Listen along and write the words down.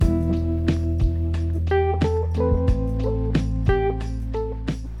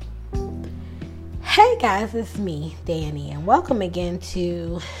guys, it's me, Danny, and welcome again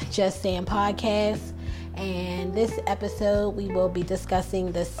to Just Saying Podcast. And this episode, we will be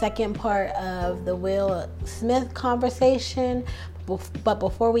discussing the second part of the Will Smith conversation. But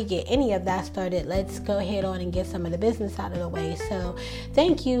before we get any of that started, let's go ahead on and get some of the business out of the way. So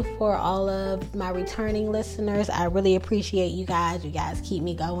thank you for all of my returning listeners. I really appreciate you guys. You guys keep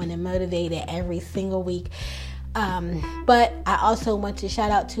me going and motivated every single week. But I also want to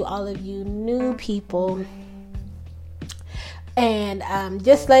shout out to all of you new people. And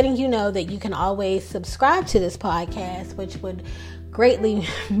just letting you know that you can always subscribe to this podcast, which would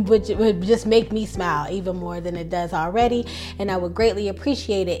just make me smile even more than it does already. And I would greatly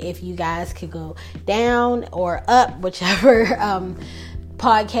appreciate it if you guys could go down or up, whichever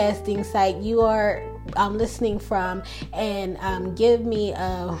podcasting site you are listening from, and give me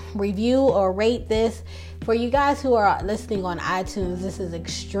a review or rate this. For you guys who are listening on iTunes, this is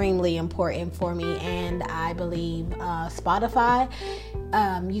extremely important for me, and I believe Spotify.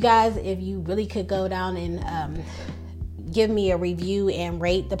 You guys, if you really could go down and give me a review and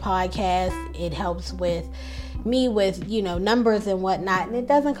rate the podcast, it helps with me with, numbers and whatnot, and it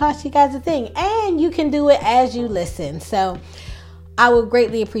doesn't cost you guys a thing, and you can do it as you listen. So I would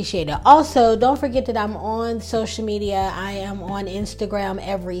greatly appreciate it. Also, don't forget that I'm on social media. I am on Instagram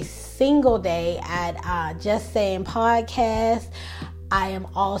every single day at Just Saying Podcast. I am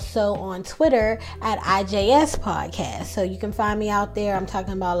also on Twitter at IJS Podcast. So you can find me out there. I'm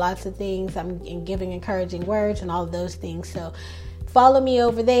talking about lots of things. I'm giving encouraging words and all of those things. So follow me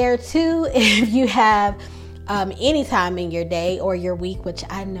over there too if you have any time in your day or your week, which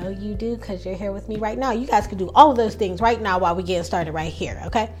I know you do because you're here with me right now. You guys can do all of those things right now while we're getting started right here,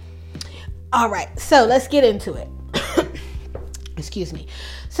 okay? All right, so let's get into it. Excuse me.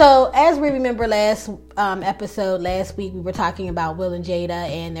 So as we remember last week, we were talking about Will and Jada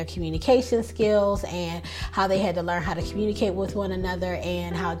and their communication skills and how they had to learn how to communicate with one another,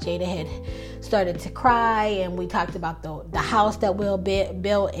 and how Jada had started to cry, and we talked about the house that Will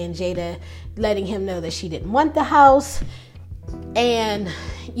built and Jada letting him know that she didn't want the house. And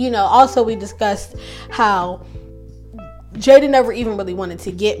also we discussed how Jada never even really wanted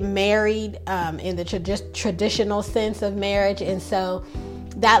to get married in the traditional sense of marriage. And so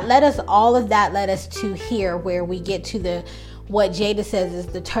all of that led us to here, where we get to what Jada says is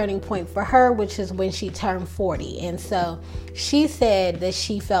the turning point for her, which is when she turned 40. And so she said that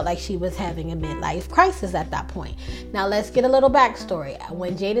she felt like she was having a midlife crisis at that point. Now let's get a little backstory.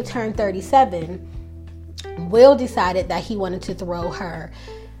 When Jada turned 37, Will decided that he wanted to throw her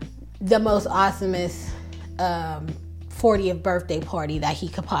the most awesomest 40th birthday party that he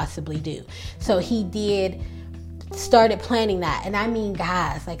could possibly do. So he started planning that. And I mean,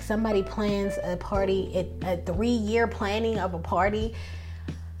 guys, like, somebody plans a party, a 3-year planning of a party,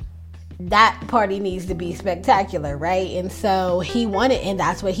 that party needs to be spectacular, right? And so and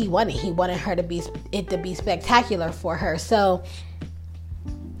that's what he wanted. He wanted it to be spectacular for her. So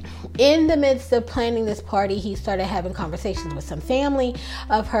in the midst of planning this party, he started having conversations with some family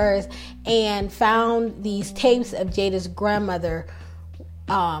of hers and found these tapes of Jada's grandmother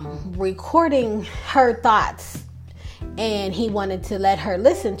recording her thoughts, and he wanted to let her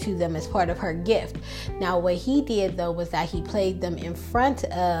listen to them as part of her gift. Now, what he did, though, was that he played them in front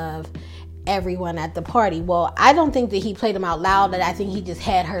of everyone at the party. Well, I don't think that he played them out loud, but I think he just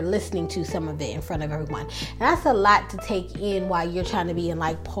had her listening to some of it in front of everyone. And that's a lot to take in while you're trying to be in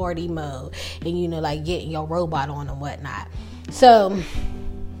like party mode and like getting your robot on and whatnot. So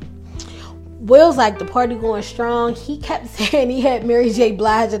Will's like, the party going strong. He kept saying he had Mary J.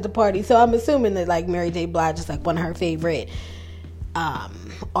 Blige at the party, so I'm assuming that like Mary J. Blige is like one of her favorite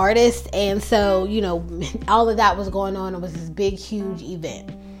artists. And so all of that was going on. It was this big, huge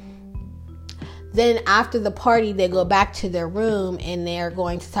event. Then after the party, they go back to their room and they're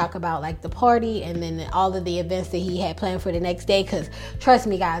going to talk about like the party and then all of the events that he had planned for the next day. Because trust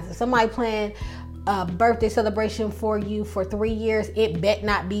me, guys, if somebody planned a birthday celebration for you for 3 years, it bet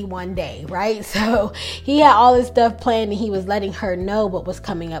not be one day, right? So he had all this stuff planned, and he was letting her know what was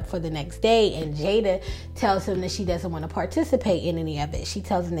coming up for the next day. And Jada tells him that she doesn't want to participate in any of it. She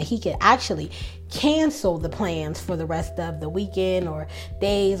tells him that he could actually cancel the plans for the rest of the weekend or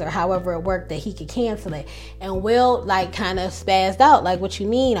days or however it worked, that he could cancel it. And Will like kind of spazzed out, like, what you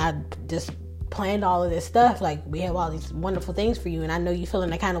mean? I just planned all of this stuff, like, we have all these wonderful things for you, and I know you feeling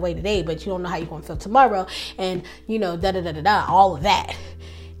that kind of way today, but you don't know how you're gonna feel tomorrow, and all of that.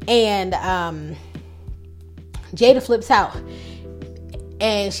 And Jada flips out,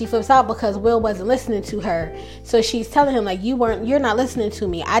 And she flips out because Will wasn't listening to her. So she's telling him, like, you're not listening to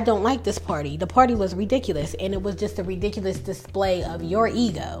me. I don't like this party. The party was ridiculous. And it was just a ridiculous display of your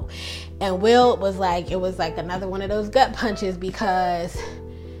ego. And Will was like, it was like another one of those gut punches, because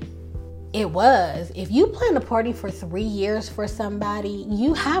it was. If you plan a party for 3 years for somebody,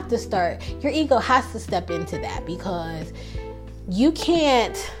 you have to start, your ego has to step into that, because you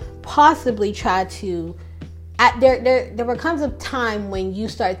can't possibly try to, there comes a time when you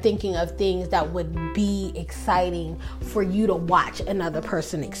start thinking of things that would be exciting for you to watch another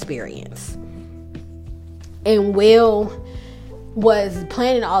person experience. And Will was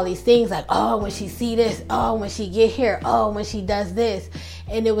planning all these things, like, oh, when she see this, oh, when she get here, oh, when she does this.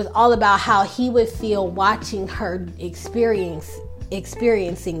 And it was all about how he would feel watching her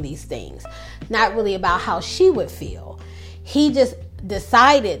experiencing these things, not really about how she would feel. He just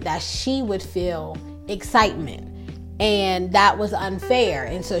decided that she would feel excitement, and that was unfair.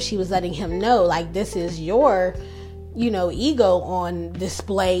 And so she was letting him know, like, this is your, ego on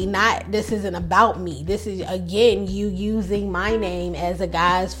display. Not, this isn't about me. This is, again, you using my name as a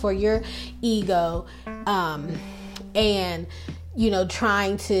guise for your ego, and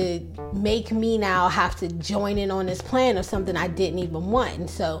trying to make me now have to join in on this plan of something I didn't even want. And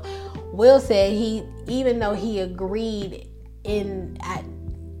so Will said even though he agreed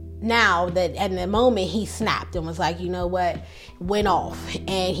now that at the moment he snapped and was like, you know what, went off.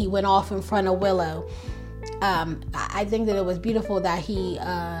 And he went off in front of Willow. I think that it was beautiful that he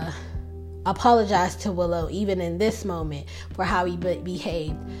apologized to Willow, even in this moment, for how he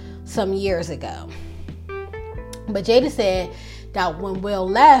behaved some years ago. But Jada said that when Will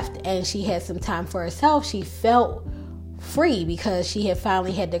left and she had some time for herself, she felt free, because she had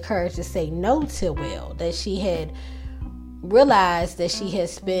finally had the courage to say no to Will, that she had realized that she had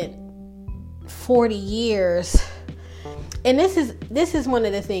spent 40 years. And this is one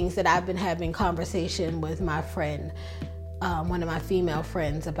of the things that I've been having conversation with my friend, one of my female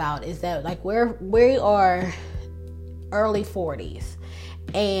friends, about, is that, like, we are early 40s,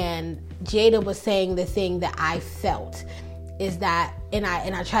 and Jada was saying the thing that I felt is that, and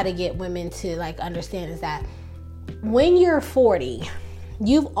I try to get women to, like, understand, is that when you're 40,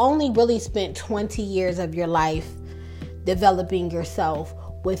 you've only really spent 20 years of your life developing yourself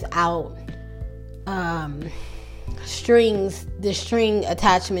without the string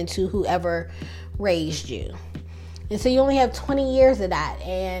attachment to whoever raised you. And so you only have 20 years of that,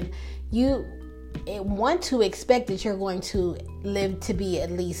 and you want to expect that you're going to live to be at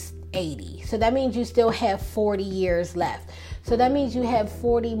least 80. So that means you still have 40 years left. So that means you have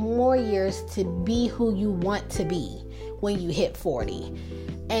 40 more years to be who you want to be when you hit 40.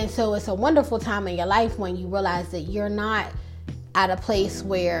 And so it's a wonderful time in your life when you realize that you're not at a place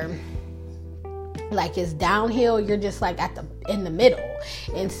where, like, it's downhill. You're just, like, in the middle.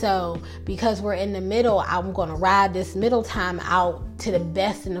 And so because we're in the middle, I'm going to ride this middle time out to the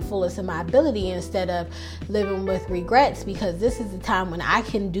best and the fullest of my ability, instead of living with regrets, because this is the time when I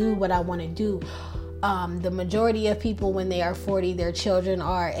can do what I want to do. The majority of people, when they are 40, their children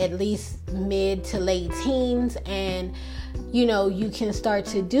are at least mid to late teens, and you can start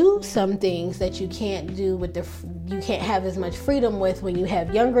to do some things that you can't do you can't have as much freedom with when you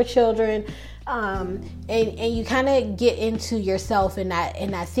have younger children. And you kind of get into yourself in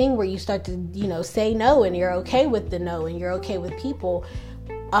that thing where you start to, say no, and you're okay with the no, and you're okay with people,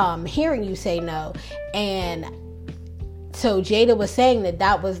 hearing you say no. And so Jada was saying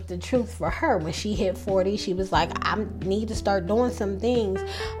that was the truth for her. When she hit 40, she was like, I need to start doing some things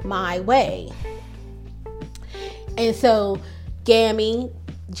my way. And so Gammy,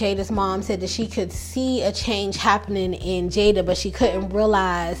 Jada's mom, said that she could see a change happening in Jada, but she couldn't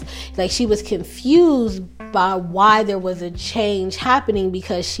realize, like, she was confused by why there was a change happening,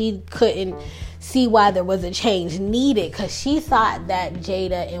 because she couldn't see why there was a change needed, because she thought that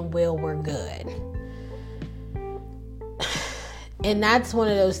Jada and Will were good. And that's one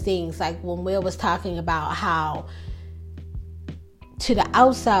of those things, like when Will was talking about how to the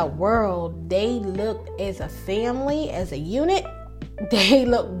outside world, they looked as a family, as a unit, they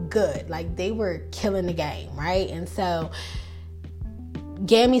looked good. Like they were killing the game, right? And so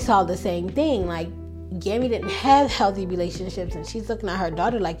Gammy saw the same thing. Like Gammy didn't have healthy relationships, and she's looking at her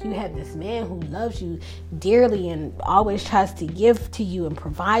daughter like, you have this man who loves you dearly and always tries to give to you and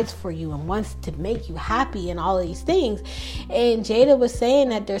provides for you and wants to make you happy and all of these things. And Jada was saying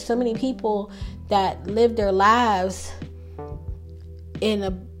that there's so many people that live their lives in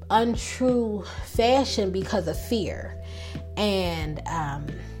an untrue fashion because of fear. And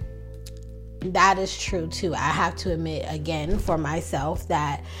that is true too. I have to admit again for myself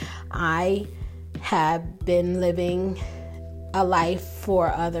that I have been living a life for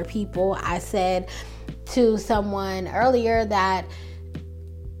other people. I said to someone earlier that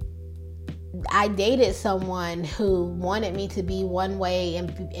I dated someone who wanted me to be one way,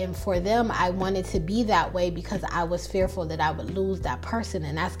 and for them, I wanted to be that way because I was fearful that I would lose that person.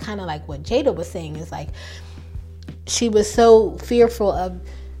 And that's kind of like what Jada was saying, is like she was so fearful of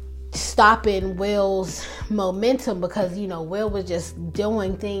stopping Will's momentum because, you know, Will was just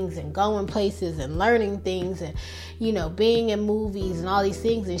doing things and going places and learning things and, you know, being in movies and all these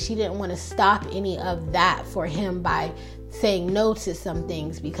things, and she didn't want to stop any of that for him by saying no to some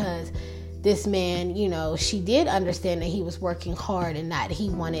things, because this man, you know, she did understand that he was working hard and that he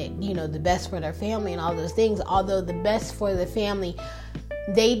wanted, you know, the best for their family and all those things. Although the best for the family,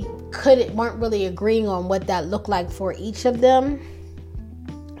 they weren't really agreeing on what that looked like for each of them.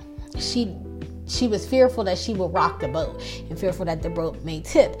 She was fearful that she would rock the boat, and fearful that the boat may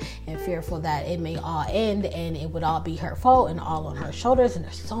tip, and fearful that it may all end and it would all be her fault and all on her shoulders. And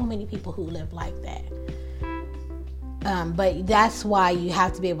there's so many people who live like that. But that's why you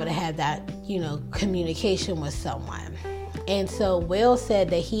have to be able to have that, you know, communication with someone. And so Will said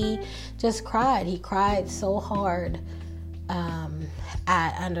that he just cried. He cried so hard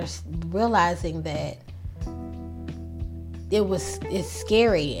at realizing that it's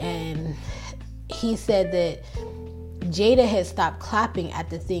scary. And he said that Jada had stopped clapping at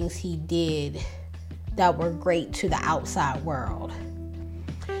the things he did that were great to the outside world.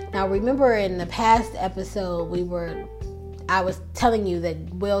 Now, remember in the past episode, I was telling you that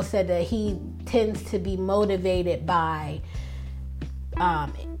Will said that he tends to be motivated by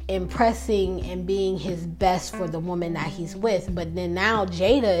impressing and being his best for the woman that he's with. But then now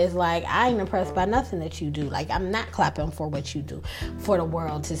Jada is like, I ain't impressed by nothing that you do. Like, I'm not clapping for what you do for the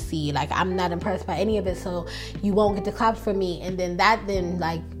world to see. Like, I'm not impressed by any of it, so you won't get the claps for me. And then that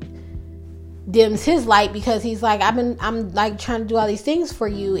like dims his light, because he's like, I'm like trying to do all these things for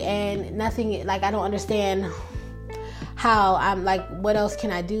you and nothing, like, I don't understand how I'm like, what else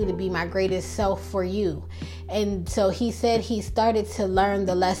can I do to be my greatest self for you? And so he said he started to learn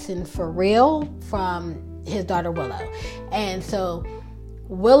the lesson for real from his daughter Willow. And so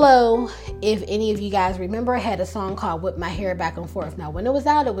Willow, if any of you guys remember, had a song called Whip My Hair Back and Forth. Now, when it was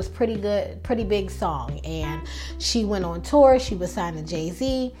out, it was pretty good, pretty big song. And she went on tour. She was signed to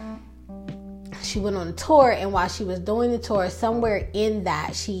Jay-Z. She went on a tour, and while she was doing the tour, somewhere in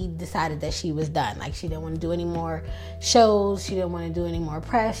that, she decided that she was done. Like, she didn't want to do any more shows. She didn't want to do any more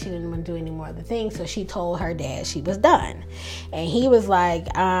press. She didn't want to do any more other things. So she told her dad she was done. And he was like,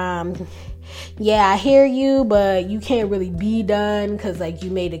 yeah, I hear you, but you can't really be done because, like, you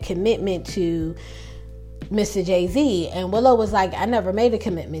made a commitment to Mr. Jay-Z. And Willow was like, I never made a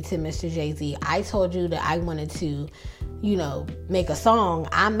commitment to Mr. Jay-Z. I told you that I wanted to, you know, make a song.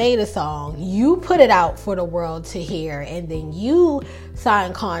 I made a song. You put it out for the world to hear. And then you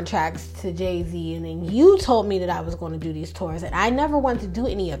signed contracts to Jay-Z. And then you told me that I was going to do these tours. And I never wanted to do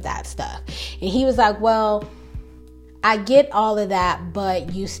any of that stuff. And he was like, well, I get all of that,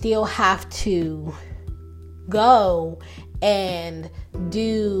 but you still have to go and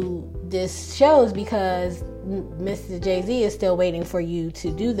do this shows because Mr. Jay-Z is still waiting for you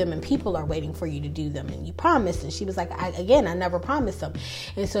to do them, and people are waiting for you to do them, and you promised. And she was like, I never promised them.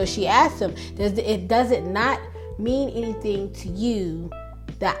 And so she asked him, does it not mean anything to you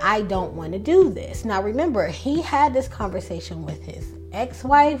that I don't want to do this? Now remember, he had this conversation with his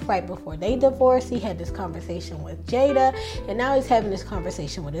ex-wife right before they divorced. He had this conversation with Jada, and now he's having this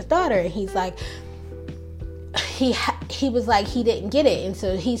conversation with his daughter. And he's like, he was like, he didn't get it. And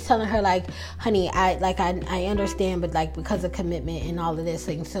so he's telling her, like, honey, I understand, but like, because of commitment and all of this,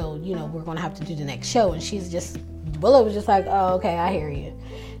 and so, you know, we're gonna have to do the next show. And Willow was just like, oh, okay, I hear you.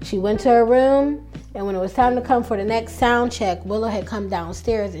 She went to her room, and when it was time to come for the next sound check, Willow had come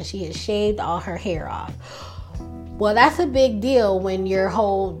downstairs and she had shaved all her hair off. Well, that's a big deal when your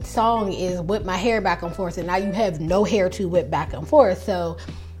whole song is whip my hair back and forth, and now you have no hair to whip back and forth. So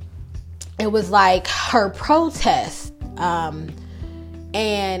it was like her protest, and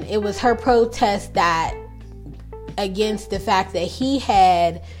it was her protest that against the fact that he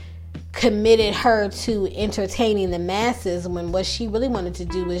had committed her to entertaining the masses, when what she really wanted to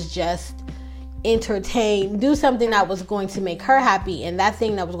do was just do something that was going to make her happy. And that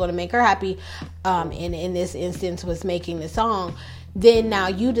thing that was going to make her happy, in this instance, was making the song. Then now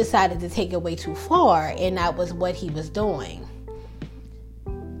you decided to take it way too far, and that was what he was doing.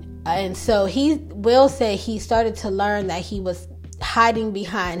 And so Will say he started to learn that he was hiding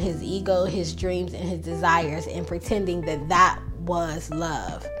behind his ego, his dreams, and his desires, and pretending that was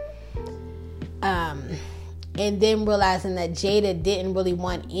love. And then realizing that Jada didn't really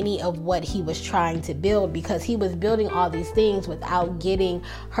want any of what he was trying to build, because he was building all these things without getting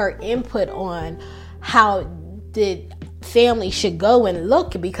her input on how the family should go and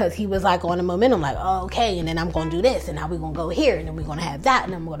look, because he was like on a momentum, like, oh, okay, and then I'm going to do this, and now we're going to go here, and then we're going to have that,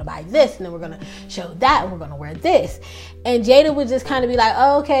 and then we're going to buy this, and then we're going to show that, and we're going to wear this. And Jada would just kind of be like,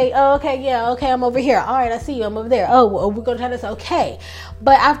 oh, okay, yeah, okay, I'm over here. All right, I see you, I'm over there. Oh, well, we're going to try this, okay.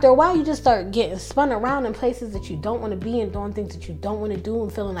 But after a while, you just start getting spun around in places that you don't want to be, and doing things that you don't want to do,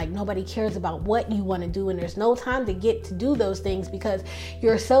 and feeling like nobody cares about what you want to do, and there's no time to get to do those things because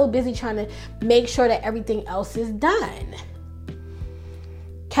you're so busy trying to make sure that everything else is done.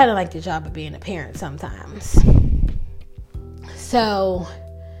 Kind of like the job of being a parent sometimes. So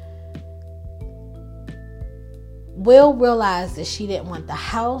Will realized that she didn't want the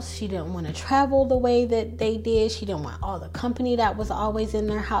house. She didn't want to travel the way that they did. She didn't want all the company that was always in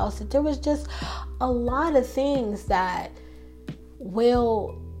their house. That there was just a lot of things that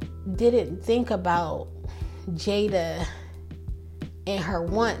Will didn't think about Jada and her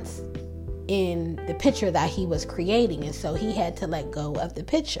wants in the picture that he was creating, and so he had to let go of the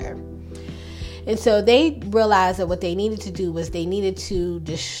picture. And so they realized that what they needed to do was they needed to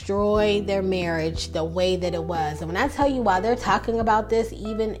destroy their marriage the way that it was. And when I tell you, while they're talking about this,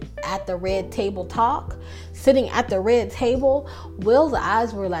 even at the red table talk, sitting at the red table, Will's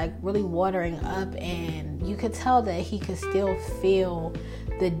eyes were like really watering up, and you could tell that he could still feel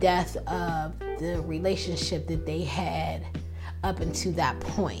the death of the relationship that they had up until that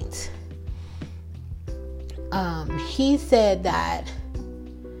point. He said that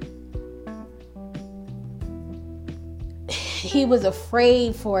he was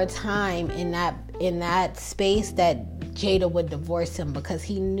afraid for a time in that space that Jada would divorce him, because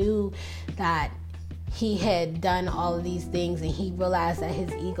he knew that he had done all of these things, and he realized that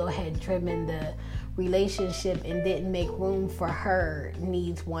his ego had driven the relationship and didn't make room for her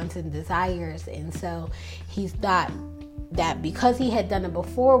needs, wants, and desires. And so he thought that because he had done it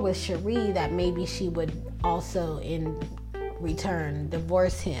before with Cherie, that maybe she would also in return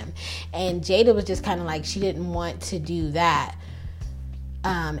divorce him. And Jada was just kind of like, she didn't want to do that.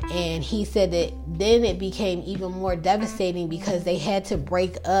 And he said that then it became even more devastating because they had to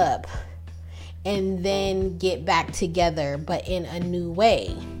break up and then get back together, but in a new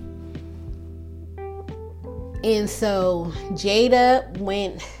way. And so Jada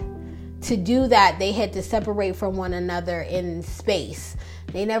went to do that. They had to separate from one another in space.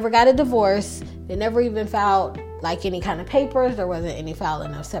 They never got a divorce. They never even filed like any kind of papers. There wasn't any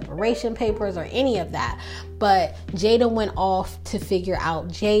filing of separation papers or any of that. But Jada went off to figure out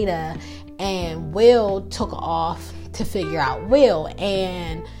Jada, and Will took off to figure out Will.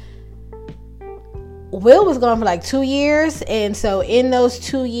 And Will was gone for like 2 years. And so in those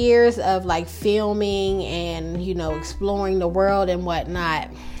 2 years of like filming and, exploring the world and whatnot,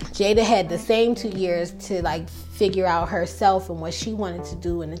 Jada had the same 2 years to like figure out herself and what she wanted to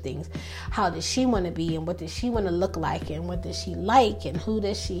do and the things. How did she want to be, and what did she want to look like, and what does she like, and who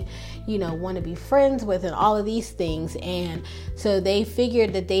does she, want to be friends with, and all of these things. And so they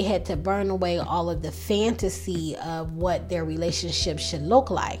figured that they had to burn away all of the fantasy of what their relationship should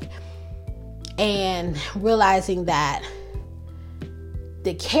look like. And realizing that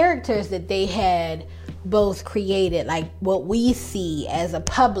the characters that they had both created, like what we see as a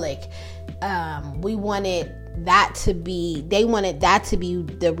public, they wanted that to be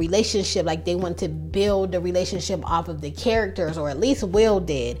the relationship. Like they wanted to build the relationship off of the characters, or at least Will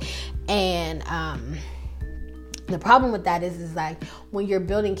did. And the problem with that is like when you're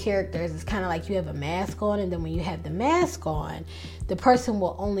building characters, it's kind of like you have a mask on, and then when you have the mask on, the person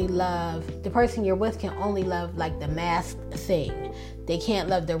you're with can only love like the masked thing. They can't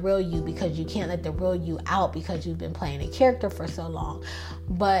love the real you, because you can't let the real you out because you've been playing a character for so long.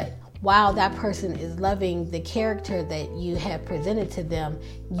 But while that person is loving the character that you have presented to them,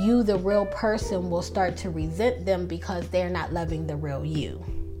 you, the real person, will start to resent them because they're not loving the real you.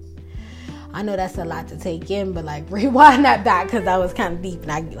 I know that's a lot to take in, but like rewind that back, because I was kind of deep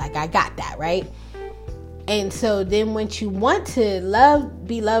and I got that, right? And so then once you want to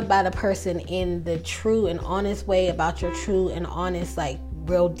be loved by the person in the true and honest way, about your true and honest, like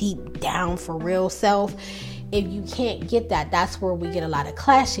real deep down for real self, if you can't get that, that's where we get a lot of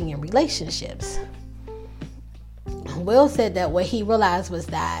clashing in relationships. Will said that what he realized was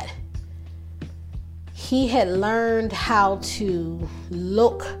that he had learned how to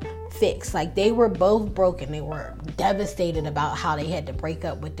look, fixed. Like, they were both broken. They were devastated about how they had to break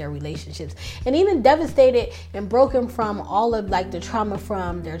up with their relationships, and even devastated and broken from all of like the trauma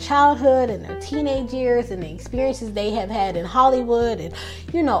from their childhood and their teenage years and the experiences they have had in Hollywood. And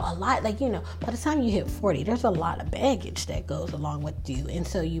a lot, like, by the time you hit 40, there's a lot of baggage that goes along with you, and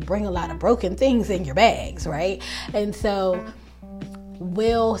so you bring a lot of broken things in your bags, right? And so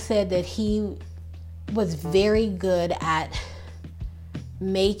Will said that he was very good at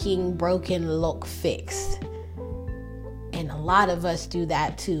making broken look fixed. And a lot of us do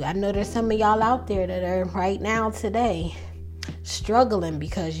that too. I know there's some of y'all out there that are right now today struggling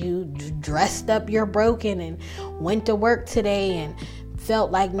because you dressed up your broken and went to work today and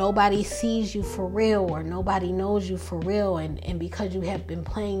felt like nobody sees you for real or nobody knows you for real, and because you have been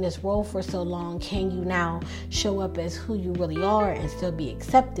playing this role for so long, can you now show up as who you really are and still be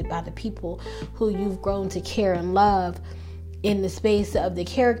accepted by the people who you've grown to care and love in the space of the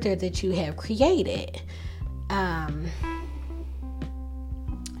character that you have created? And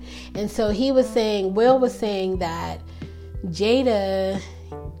so Will was saying that Jada,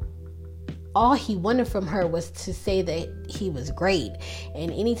 all he wanted from her was to say that he was great.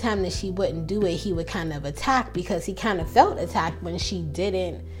 And anytime that she wouldn't do it, he would kind of attack, because he kind of felt attacked when she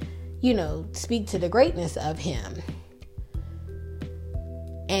didn't, speak to the greatness of him.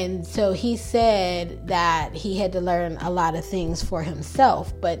 And so he said that he had to learn a lot of things for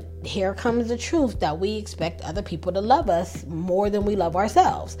himself. But here comes the truth that we expect other people to love us more than we love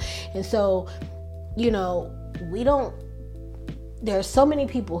ourselves. And so, there's so many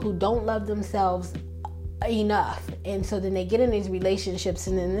people who don't love themselves enough, and so then they get in these relationships,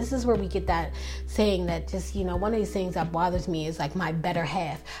 and then this is where we get that saying that just one of these things that bothers me is like, my better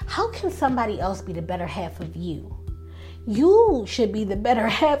half. How can somebody else be the better half of you? You should be the better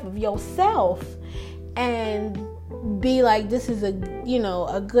half of yourself and be like, this is a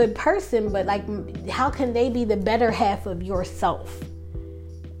good person, but like, how can they be the better half of yourself?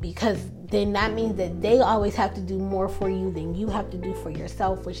 Because then that means that they always have to do more for you than you have to do for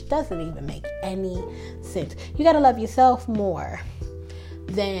yourself, which doesn't even make any sense. You got to love yourself more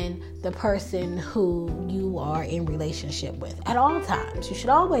than the person who you are in relationship with at all times. You should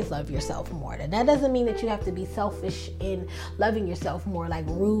always love yourself more. And that doesn't mean that you have to be selfish in loving yourself more, like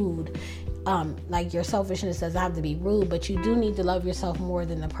rude. Like, your selfishness doesn't have to be rude, but you do need to love yourself more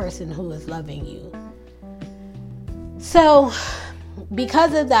than the person who is loving you. So,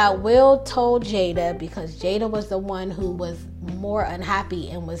 because of that, Will told Jada, because Jada was the one who was more unhappy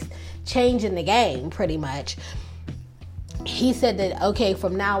and was changing the game pretty much. He said that, okay,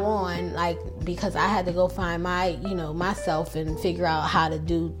 from now on, like, because I had to go find my, myself and figure out how to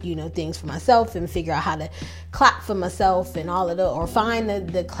do, things for myself and figure out how to clap for myself and all of the, or find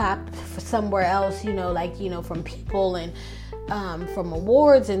the clap for somewhere else, from people and from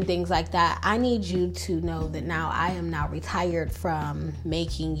awards and things like that. I need you to know that now I am now retired from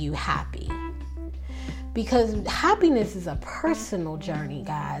making you happy. Because happiness is a personal journey,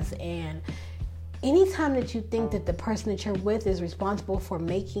 guys, and anytime that you think that the person that you're with is responsible for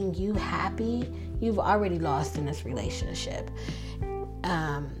making you happy, you've already lost in this relationship.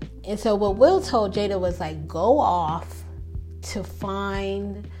 And so what Will told Jada was like, go off to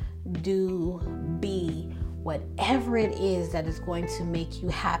find, do, be whatever it is that is going to make you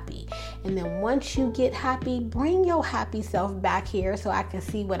happy. And then once you get happy, bring your happy self back here so I can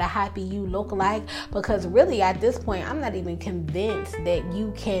see what a happy you look like. Because really at this point, I'm not even convinced that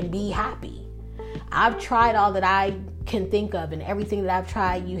you can be happy. I've tried all that I can think of, and everything that I've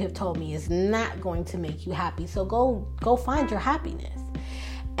tried, you have told me is not going to make you happy. So go find your happiness.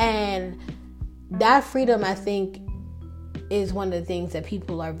 And that freedom, I think, is one of the things that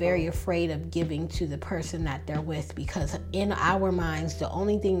people are very afraid of giving to the person that they're with, because in our minds, the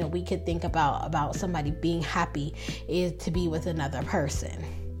only thing that we could think about somebody being happy is to be with another person.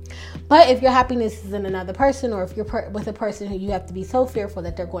 But if your happiness is in another person, or if you're with a person who you have to be so fearful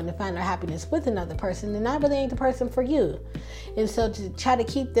that they're going to find their happiness with another person, then that really ain't the person for you. And so to try to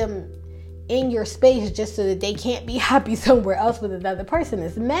keep them in your space just so that they can't be happy somewhere else with another person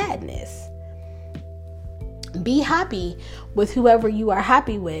is madness. Be happy with whoever you are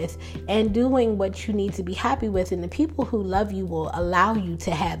happy with and doing what you need to be happy with. And the people who love you will allow you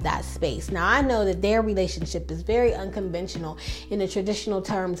to have that space. Now, I know that their relationship is very unconventional in the traditional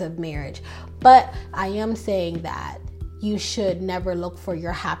terms of marriage, but I am saying that you should never look for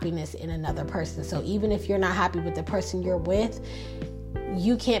your happiness in another person. So even if you're not happy with the person you're with,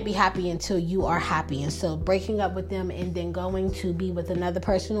 you can't be happy until you are happy. And so breaking up with them and then going to be with another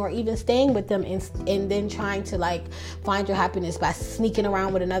person, or even staying with them and then trying to like find your happiness by sneaking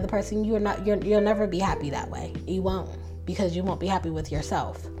around with another person, you'll never be happy that way. You won't, because you won't be happy with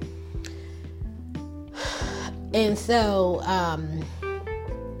yourself. And so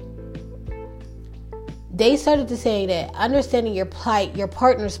they started to say that understanding your plight, your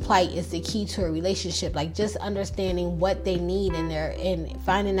partner's plight, is the key to a relationship. Like just understanding what they need and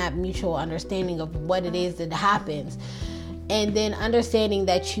finding that mutual understanding of what it is that happens. And then understanding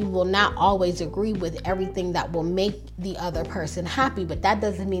that you will not always agree with everything that will make the other person happy. But that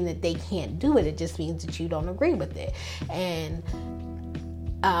doesn't mean that they can't do it. It just means that you don't agree with it. And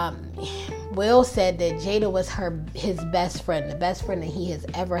Will said that Jada was his best friend, the best friend that he has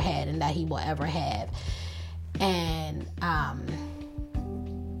ever had and that he will ever have. And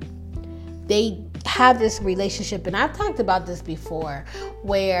they have this relationship, and I've talked about this before,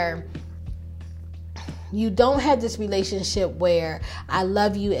 where you don't have this relationship where I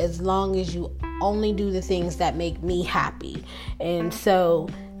love you as long as you only do the things that make me happy. And so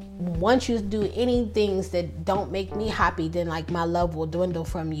once you do any things that don't make me happy, then like my love will dwindle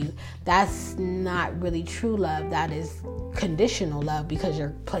from you. That's not really true love. That is conditional love, because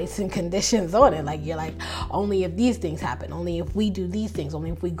you're placing conditions on it. Like you're like, only if these things happen, only if we do these things, only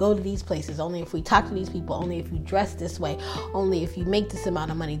if we go to these places, only if we talk to these people, only if you dress this way, only if you make this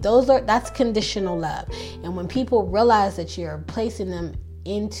amount of money. That's conditional love. And when people realize that you're placing them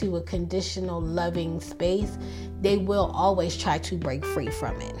into a conditional loving space, they will always try to break free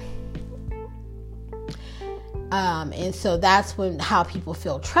from it. And so that's how people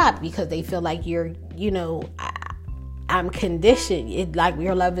feel trapped, because they feel like I'm conditioned. Like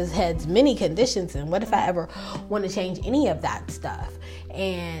your love has many conditions, and what if I ever want to change any of that stuff?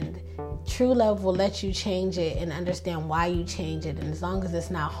 And true love will let you change it and understand why you change it, and as long as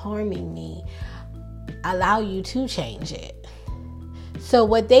it's not harming me, allow you to change it. So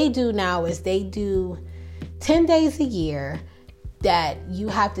what they do now is they do 10 days a year that you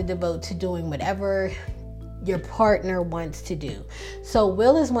have to devote to doing whatever your partner wants to do. So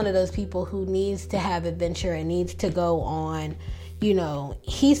Will is one of those people who needs to have adventure and needs to go on,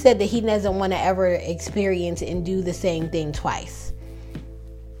 he said that he doesn't want to ever experience and do the same thing twice.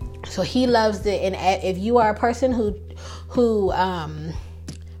 So he loves it. And if you are a person who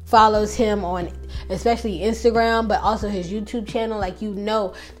follows him on especially Instagram, but also his YouTube channel, like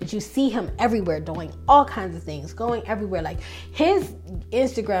that you see him everywhere doing all kinds of things, going everywhere. Like his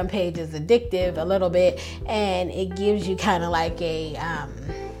Instagram page is addictive a little bit, and it gives you kind of like a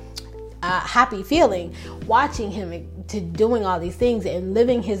happy feeling watching him to doing all these things and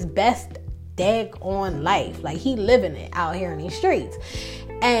living his best daggone life. Like he living it out here in these streets.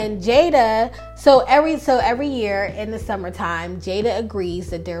 And Jada, so every year in the summertime, Jada agrees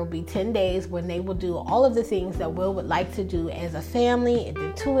that there will be 10 days when they will do all of the things that Will would like to do as a family,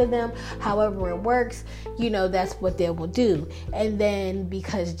 the two of them, however it works, that's what they will do. And then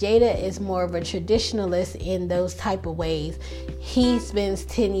because Jada is more of a traditionalist in those type of ways, he spends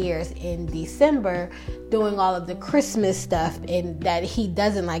 10 years in December doing all of the Christmas stuff and that he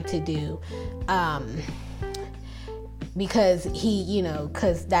doesn't like to do. Because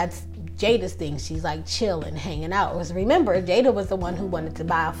because that's Jada's thing. She's like chilling, hanging out. Because remember, Jada was the one who wanted to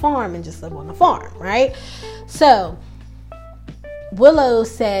buy a farm and just live on the farm, right? So Willow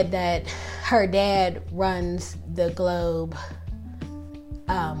said that her dad runs the globe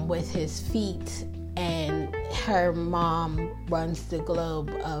with his feet, and her mom runs the globe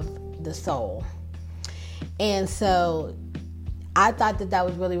of the soul. And so I thought that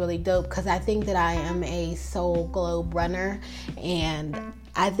was really, really dope, because I think that I am a soul globe runner, and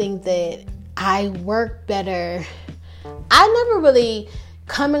I think that I work better. I never really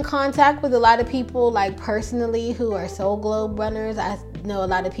come in contact with a lot of people, like personally, who are soul globe runners. I know a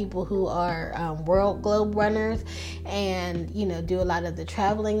lot of people who are world globe runners and, do a lot of the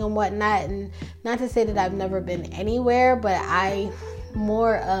traveling and whatnot. And not to say that I've never been anywhere, but I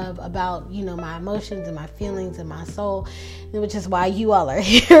more about my emotions and my feelings and my soul, which is why you all are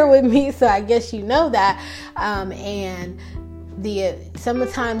here with me. So I guess that. And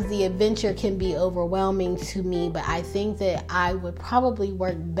sometimes the adventure can be overwhelming to me, but I think that I would probably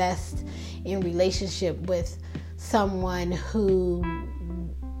work best in relationship with someone who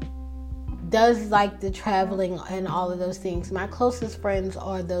does like the traveling and all of those things. My closest friends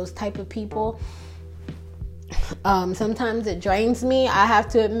are those type of people. Sometimes it drains me, I have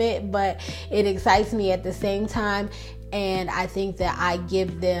to admit, but it excites me at the same time. And I think that I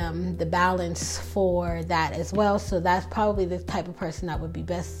give them the balance for that as well. So that's probably the type of person that would be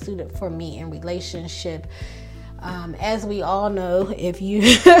best suited for me in relationship. As we all know, if you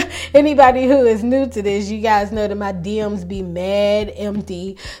anybody who is new to this, you guys know that my DMs be mad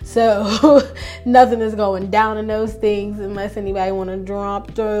empty. So nothing is going down in those things unless anybody want to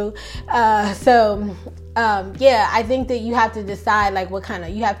drop through. So I think that you have to decide like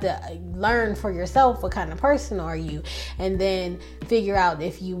you have to learn for yourself what kind of person are you, and then figure out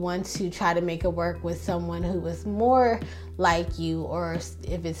if you want to try to make it work with someone who is more like you, or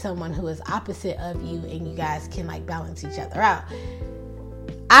if it's someone who is opposite of you and you guys can like balance each other out.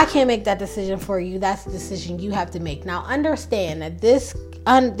 I can't make that decision for you. That's the decision you have to make. Now understand that this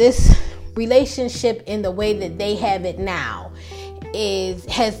relationship in the way that they have it now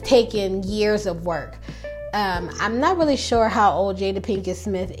has taken years of work. I'm not really sure how old Jada Pinkett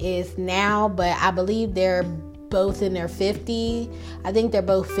Smith is now, but I believe they're both in their 50s. I think they're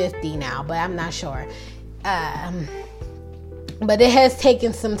both 50 now, but I'm not sure. But it has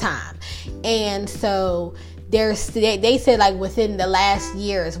taken some time. And so they said like within the last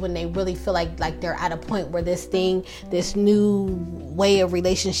years when they really feel like they're at a point where this new way of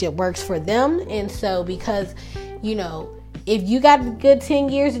relationship works for them. And so because, if you got a good 10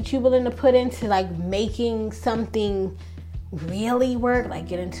 years that you're willing to put into like making something really work, like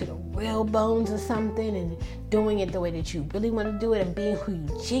get into the real bones of something and doing it the way that you really want to do it and being who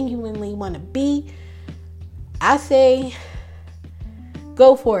you genuinely want to be, I say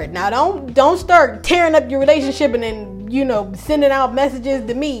go for it. Now don't start tearing up your relationship and then sending out messages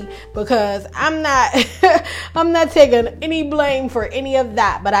to me, because I'm not taking any blame for any of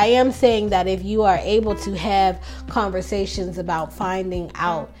that. But I am saying that if you are able to have conversations about finding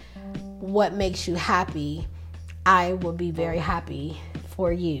out what makes you happy, I will be very happy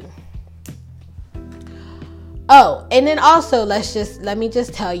for you. Oh, and then also let me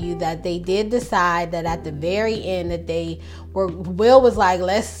just tell you that they did decide that at the very end that Will was like,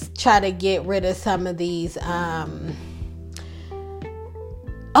 let's try to get rid of some of these.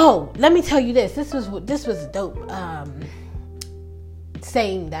 Oh, let me tell you this. This was dope.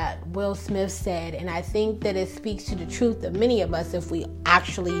 Saying that Will Smith said, and I think that it speaks to the truth of many of us if we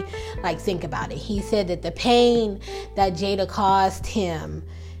actually think about it. He said that the pain that Jada caused him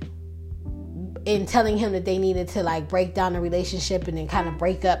in telling him that they needed to break down the relationship and then kind of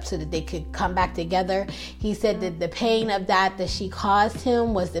break up so that they could come back together. He said that the pain of that she caused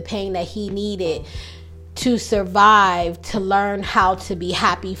him was the pain that he needed to survive, to learn how to be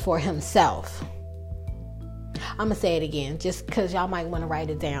happy for himself. I'm going to say it again just because y'all might want to write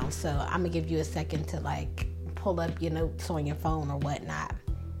it down. So I'm going to give you a second to pull up your notes on your phone or whatnot.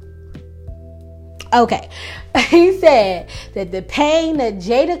 Okay. He said that the pain that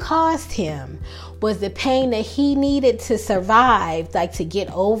Jada caused him was the pain that he needed to survive, to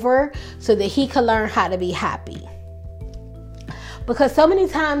get over so that he could learn how to be happy. Because so many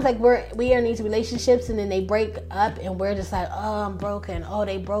times we are in these relationships and then they break up and we're just like, oh, I'm broken. Oh,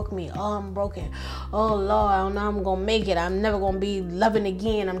 they broke me. Oh, I'm broken. Oh, Lord, I don't know I'm going to make it. I'm never going to be loving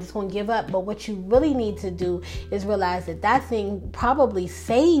again. I'm just going to give up. But what you really need to do is realize that thing probably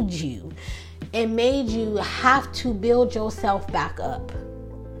saved you and made you have to build yourself back up.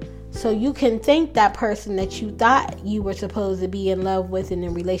 So you can thank that person that you thought you were supposed to be in love with and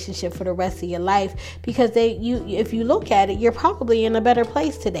in relationship for the rest of your life, because if you look at it, you're probably in a better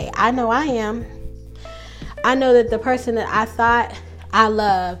place today. I know I am. I know that the person that I thought I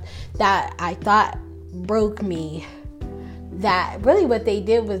loved, that I thought broke me, that really what they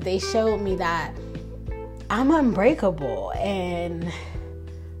did was they showed me that I'm unbreakable and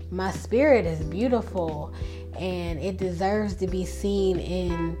my spirit is beautiful and it deserves to be seen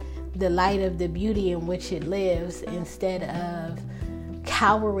in the light of the beauty in which it lives, instead of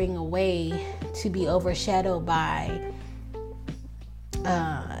cowering away to be overshadowed by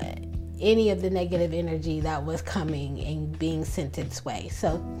any of the negative energy that was coming and being sent its way.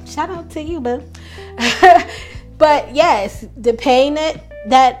 So shout out to you, boo. But yes, the pain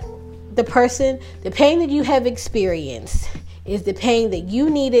that you have experienced is the pain that you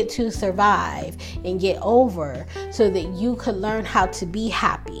needed to survive and get over so that you could learn how to be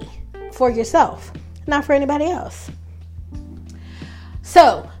happy for yourself, not for anybody else.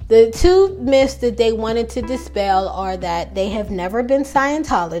 So the two myths that they wanted to dispel are that they have never been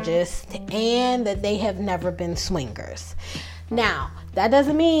Scientologists and that they have never been swingers. Now, that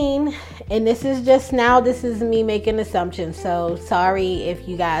doesn't mean, and this is me making assumptions, so sorry if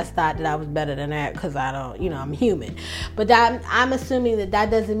you guys thought that I was better than that, because I don't, I'm human. But I'm assuming that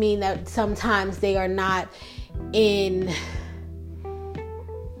doesn't mean that sometimes they are not in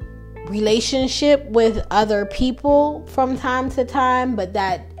relationship with other people from time to time, but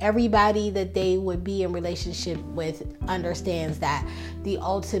that everybody that they would be in relationship with understands that the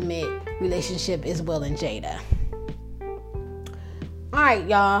ultimate relationship is Will and Jada. Alright,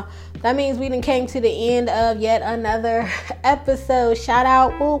 y'all. That means we done came to the end of yet another episode. Shout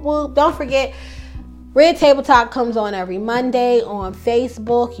out, whoop whoop. Don't forget, Red Table Talk comes on every Monday on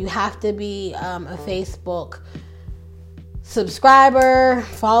Facebook. You have to be a Facebook subscriber,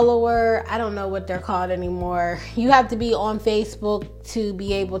 follower. I don't know what they're called anymore. You have to be on Facebook to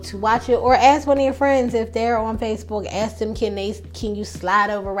be able to watch it, or ask one of your friends if they're on Facebook. Ask them, can you slide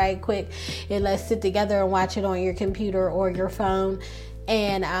over right quick and let's sit together and watch it on your computer or your phone,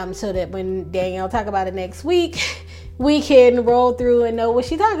 and so that when Danielle talk about it next week, we can roll through and know what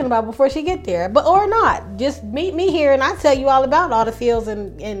she's talking about before she get there. But or not, just meet me here and I'll tell you all about all the feels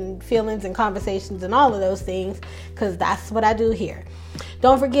and feelings and conversations and all of those things, because that's what I do here.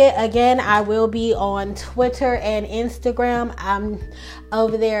 Don't forget, again, I will be on Twitter and Instagram. I'm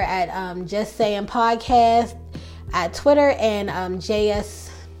over there at Just Saying Podcast at Twitter, and I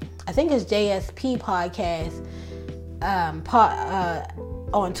think it's JSP Podcast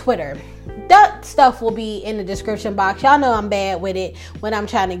on Twitter. That stuff will be in the description box. Y'all know I'm bad with it when I'm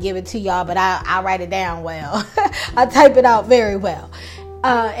trying to give it to y'all, but I write it down well. I type it out very well.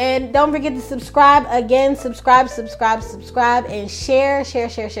 And don't forget to subscribe. Again, subscribe, and share.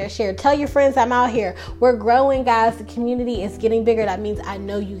 Tell your friends I'm out here. We're growing, guys. The community is getting bigger. That means I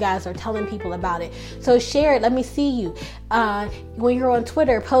know you guys are telling people about it. So share it. Let me see you. When you're on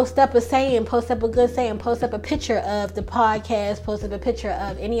Twitter, post up a saying, post up a good saying, post up a picture of the podcast, post up a picture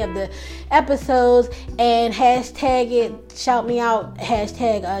of any of the episodes, and hashtag it. Shout me out.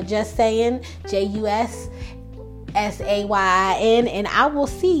 Hashtag Just Saying, JUSSAYIN, and I will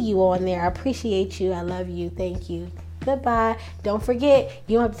see you on there. I appreciate you. I love you. Thank you. Goodbye. Don't forget,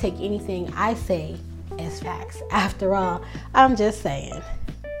 you don't have to take anything I say as facts. After all, I'm just saying.